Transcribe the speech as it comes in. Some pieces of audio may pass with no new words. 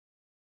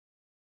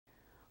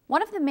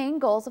One of the main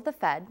goals of the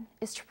Fed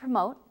is to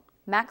promote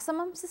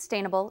maximum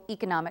sustainable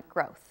economic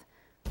growth.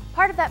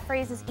 Part of that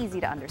phrase is easy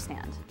to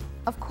understand.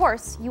 Of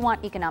course, you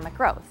want economic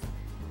growth.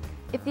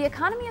 If the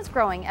economy is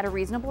growing at a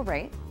reasonable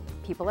rate,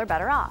 people are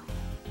better off.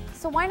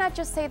 So why not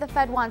just say the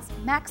Fed wants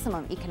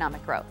maximum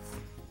economic growth?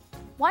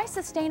 Why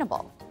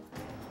sustainable?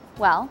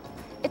 Well,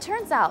 it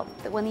turns out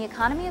that when the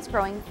economy is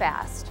growing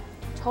fast,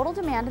 total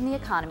demand in the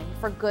economy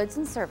for goods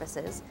and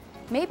services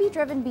may be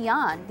driven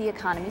beyond the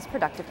economy's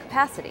productive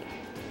capacity.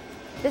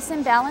 This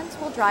imbalance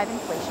will drive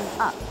inflation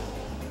up.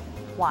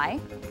 Why?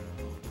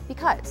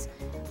 Because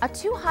a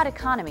too hot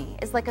economy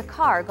is like a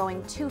car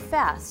going too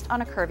fast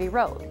on a curvy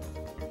road.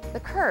 The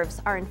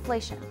curves are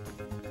inflation.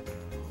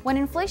 When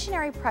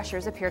inflationary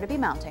pressures appear to be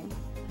mounting,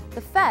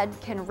 the Fed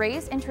can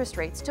raise interest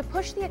rates to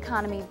push the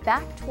economy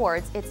back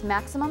towards its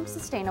maximum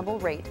sustainable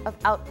rate of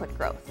output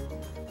growth.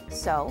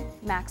 So,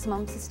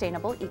 maximum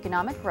sustainable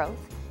economic growth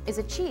is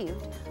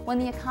achieved when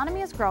the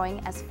economy is growing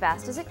as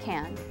fast as it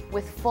can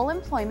with full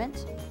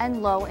employment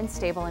and low and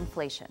stable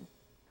inflation.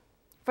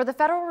 For the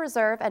Federal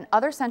Reserve and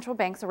other central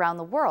banks around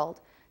the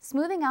world,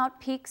 smoothing out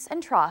peaks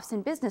and troughs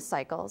in business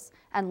cycles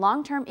and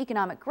long-term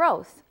economic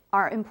growth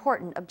are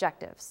important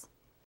objectives.